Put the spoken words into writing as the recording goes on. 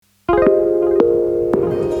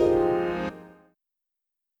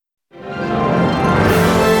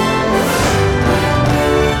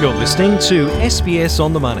listening to SBS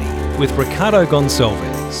On The Money with Ricardo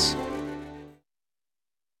Gonçalves.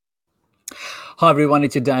 Hi everyone,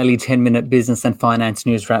 it's your daily 10-minute business and finance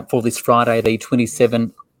news wrap for this Friday, the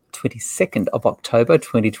 22nd of October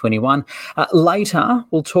 2021. Later,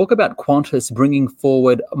 we'll talk about Qantas bringing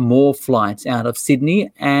forward more flights out of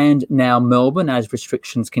Sydney and now Melbourne as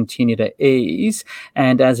restrictions continue to ease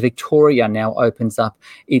and as Victoria now opens up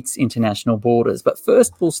its international borders. But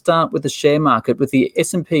first, we'll start with the share market with the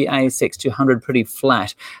S&P ASX 200 pretty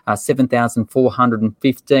flat,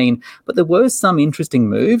 7,415. But there were some interesting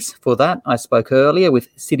moves. For that, I spoke earlier with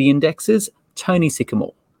City Index's Tony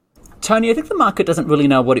Sycamore. Tony, I think the market doesn't really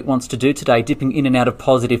know what it wants to do today, dipping in and out of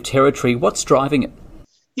positive territory. What's driving it?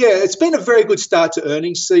 Yeah, it's been a very good start to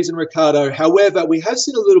earnings season, Ricardo. However, we have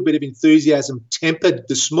seen a little bit of enthusiasm tempered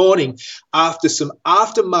this morning after some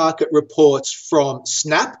aftermarket reports from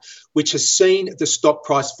Snap, which has seen the stock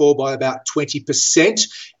price fall by about 20%.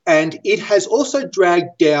 And it has also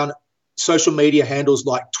dragged down social media handles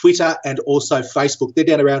like Twitter and also Facebook. They're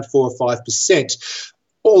down around 4 or 5%.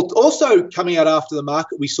 Also coming out after the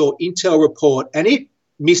market, we saw Intel report and it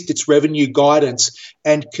missed its revenue guidance,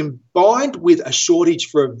 and combined with a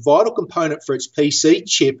shortage for a vital component for its PC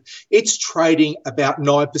chip, it's trading about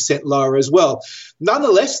 9% lower as well.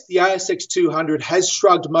 Nonetheless, the ASX 200 has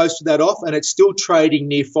shrugged most of that off and it's still trading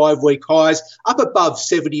near 5-week highs, up above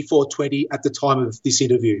 74.20 at the time of this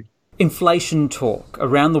interview. Inflation talk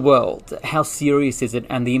around the world, how serious is it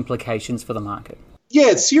and the implications for the market?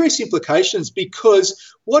 Yeah, it's serious implications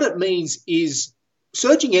because what it means is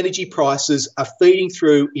surging energy prices are feeding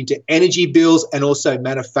through into energy bills and also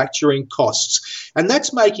manufacturing costs. And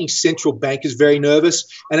that's making central bankers very nervous,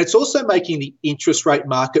 and it's also making the interest rate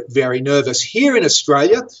market very nervous. Here in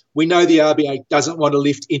Australia, we know the RBA doesn't want to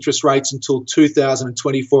lift interest rates until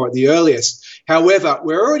 2024 at the earliest. However,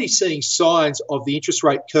 we're already seeing signs of the interest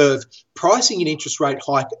rate curve pricing an interest rate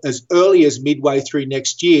hike as early as midway through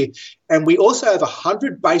next year. And we also have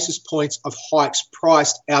 100 basis points of hikes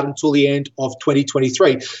priced out until the end of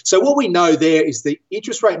 2023. So what we know there is the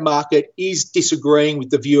interest rate market is disagreeing with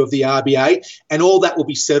the view of the RBA, and all that will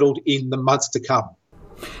be settled in the months to come.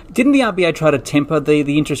 Didn't the RBA try to temper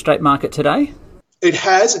the interest rate market today? It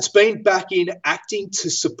has. It's been back in acting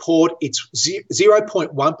to support its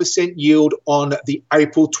 0.1% yield on the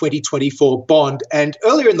April 2024 bond. And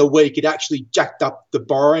earlier in the week, it actually jacked up the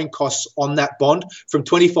borrowing costs on that bond from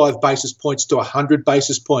 25 basis points to 100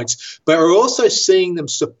 basis points. But we're also seeing them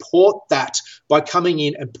support that by coming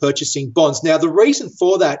in and purchasing bonds. Now, the reason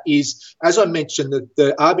for that is, as I mentioned,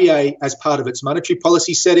 the RBA, as part of its monetary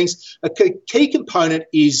policy settings, a key component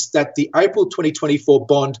is that the April 2024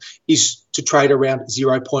 bond is to trade around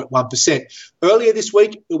 0.1%. Earlier this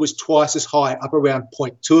week, it was twice as high, up around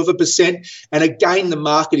 0.2%. And again, the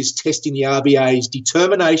market is testing the RBA's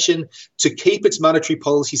determination to keep its monetary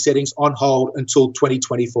policy settings on hold until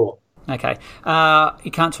 2024. Okay.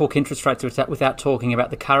 You can't talk interest rates without talking about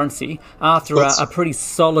the currency. After a pretty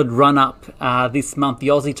solid run-up this month, the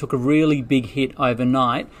Aussie took a really big hit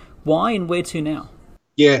overnight. Why and where to now?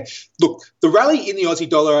 Yeah, look, the rally in the Aussie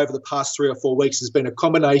dollar over the past 3 or 4 weeks has been a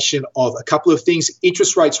combination of a couple of things.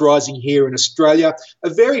 Interest rates rising here in Australia, a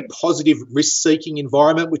very positive risk-seeking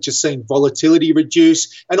environment, which has seen volatility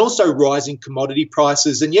reduce, and also rising commodity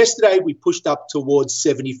prices. And yesterday we pushed up towards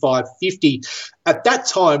 75.50. At that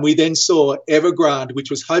time, we then saw Evergrande, which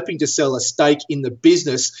was hoping to sell a stake in the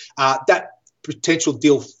business. That potential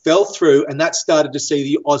deal fell through, and that started to see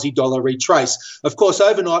the Aussie dollar retrace. Of course,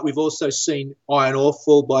 overnight, we've also seen iron ore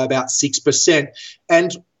fall by about 6%.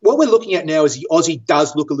 And what we're looking at now is the Aussie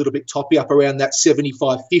does look a little bit toppy, up around that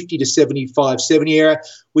 75.50 to 75.70 area.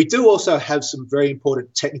 We do also have some very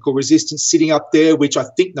important technical resistance sitting up there, which I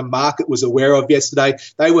think the market was aware of yesterday.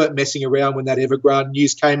 They weren't messing around when that Evergrande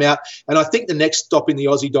news came out. And I think the next stop in the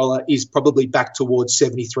Aussie dollar is probably back towards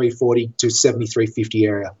 73.40 to 73.50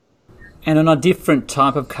 area. And on a different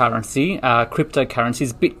type of currency,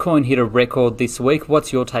 cryptocurrencies, Bitcoin hit a record this week.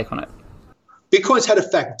 What's your take on it? Bitcoin's had a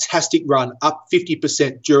fantastic run, up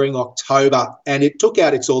 50% during October, and it took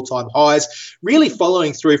out its all-time highs, really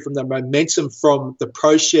following through from the momentum from the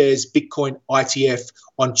ProShares Bitcoin ITF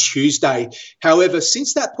on Tuesday. However,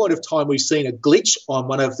 since that point of time, we've seen a glitch on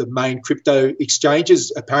one of the main crypto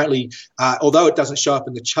exchanges. Apparently, although it doesn't show up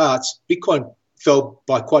in the charts, Bitcoin fell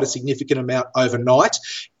by quite a significant amount overnight.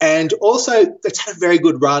 And also, it's had a very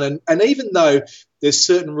good run. And even though there's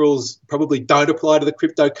certain rules probably don't apply to the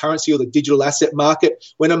cryptocurrency or the digital asset market,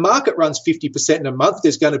 when a market runs 50% in a month,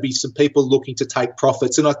 there's going to be some people looking to take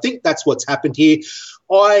profits. And I think that's what's happened here.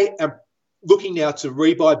 I am looking now to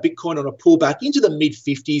rebuy Bitcoin on a pullback into the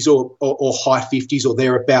mid-50s or high 50s or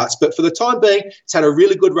thereabouts. But for the time being, it's had a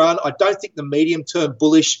really good run. I don't think the medium-term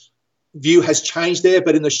bullish view has changed there,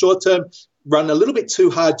 but in the short term, run a little bit too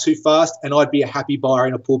hard, too fast, and I'd be a happy buyer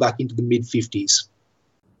in a pullback into the mid-50s.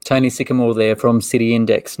 Tony Sycamore there from Citi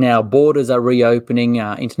Index. Now, borders are reopening,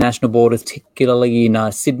 international borders, particularly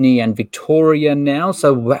in Sydney and Victoria now.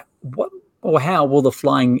 So what or how will the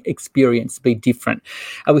flying experience be different?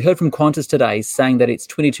 We heard from Qantas today saying that its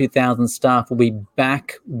 22,000 staff will be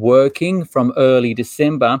back working from early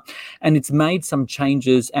December, and it's made some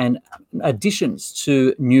changes and additions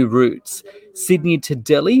to new routes. Sydney to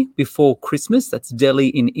Delhi before Christmas, that's Delhi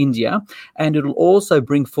in India, and it'll also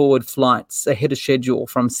bring forward flights ahead of schedule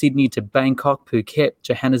from Sydney to Bangkok, Phuket,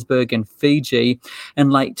 Johannesburg and Fiji.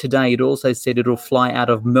 And late today, it also said it'll fly out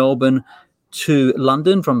of Melbourne to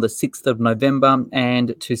London from the 6th of November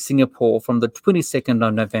and to Singapore from the 22nd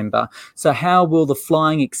of November. So how will the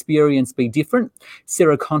flying experience be different?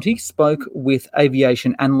 Sarah Conti spoke with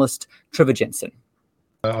aviation analyst Trevor Jensen.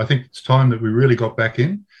 I think it's time that we really got back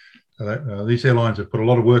in. These airlines have put a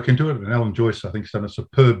lot of work into it, and Alan Joyce, I think, has done a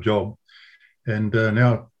superb job. And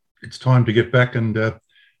now it's time to get back and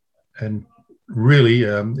really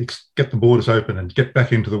get the borders open and get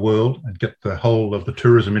back into the world and get the whole of the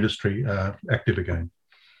tourism industry active again.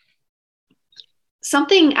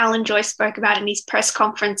 Something Alan Joyce spoke about in his press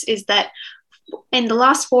conference is that in the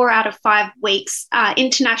last 4 out of 5 weeks,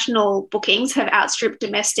 international bookings have outstripped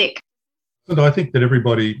domestic. And I think that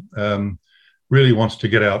everybody really wants to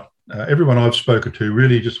get out. Everyone I've spoken to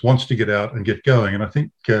really just wants to get out and get going. And I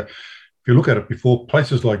think if you look at it before,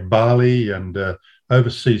 places like Bali and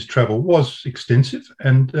overseas travel was extensive,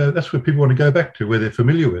 and that's where people want to go back to, where they're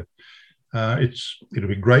familiar with. It'll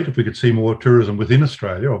be great if we could see more tourism within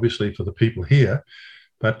Australia, obviously for the people here,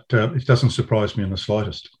 but it doesn't surprise me in the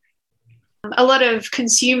slightest. A lot of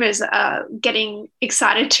consumers are getting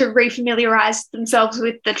excited to refamiliarise themselves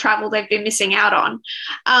with the travel they've been missing out on.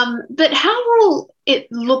 But how will it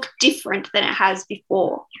look different than it has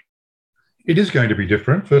before? It is going to be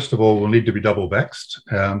different. First of all, we'll need to be double vaxxed.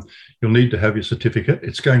 You'll need to have your certificate.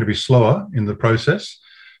 It's going to be slower in the process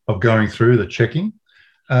of going through the checking.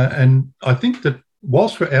 And I think that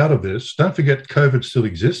whilst we're out of this, don't forget COVID still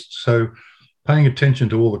exists. So paying attention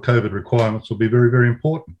to all the COVID requirements will be very, very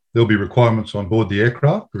important. There'll be requirements on board the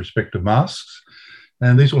aircraft with respect to masks,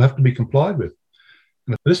 and these will have to be complied with.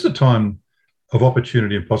 And this is a time of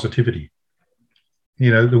opportunity and positivity.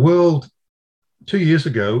 You know, the world 2 years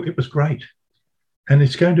ago, it was great, and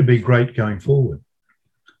it's going to be great going forward,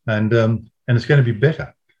 and it's going to be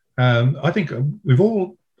better. I think we've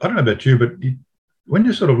all, I don't know about you, but when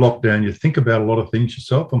you're sort of locked down, you think about a lot of things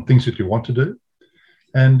yourself and things that you want to do,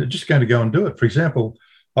 and just going to go and do it. For example,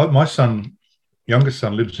 my youngest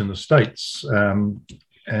son lives in the States,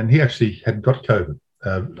 and he actually had got COVID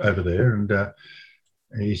over there, and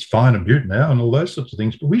he's fine and beaut now and all those sorts of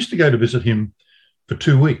things. But we used to go to visit him for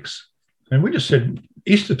 2 weeks. And we just said,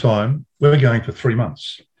 Easter time, we're going for 3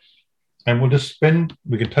 months. And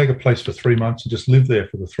we can take a place for 3 months and just live there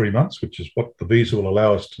for the 3 months, which is what the visa will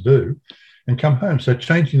allow us to do, and come home. So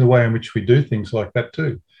changing the way in which we do things like that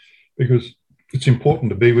too, because it's important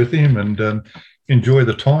to be with him and enjoy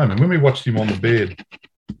the time. And when we watched him on the bed,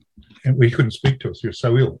 and he couldn't speak to us, he was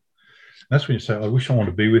so ill. And that's when you say, I wish I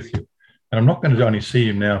wanted to be with you. And I'm not going to only see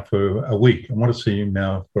him now for a week. I want to see him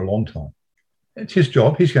now for a long time. It's his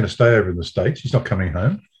job. He's going to stay over in the States. He's not coming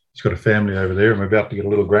home. He's got a family over there, and we're about to get a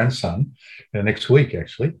little grandson next week,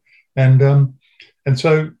 actually. And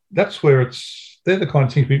so that's where they're the kind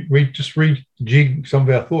of things we just rejig some of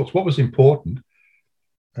our thoughts. What was important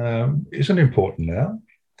isn't important now.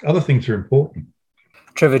 Other things are important.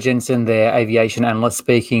 Trevor Jensen there, aviation analyst,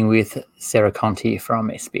 speaking with Sarah Conti from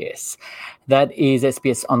SBS. That is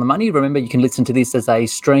SBS On The Money. Remember, you can listen to this as a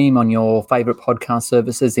stream on your favourite podcast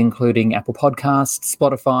services, including Apple Podcasts,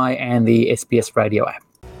 Spotify and the SBS Radio app.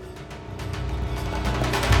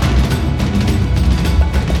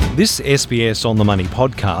 This SBS On The Money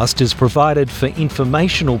podcast is provided for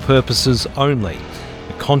informational purposes only.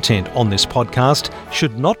 The content on this podcast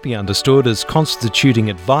should not be understood as constituting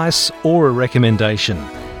advice or a recommendation.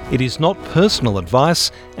 It is not personal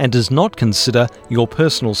advice and does not consider your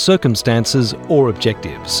personal circumstances or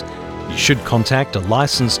objectives. You should contact a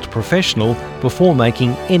licensed professional before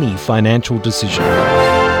making any financial decision.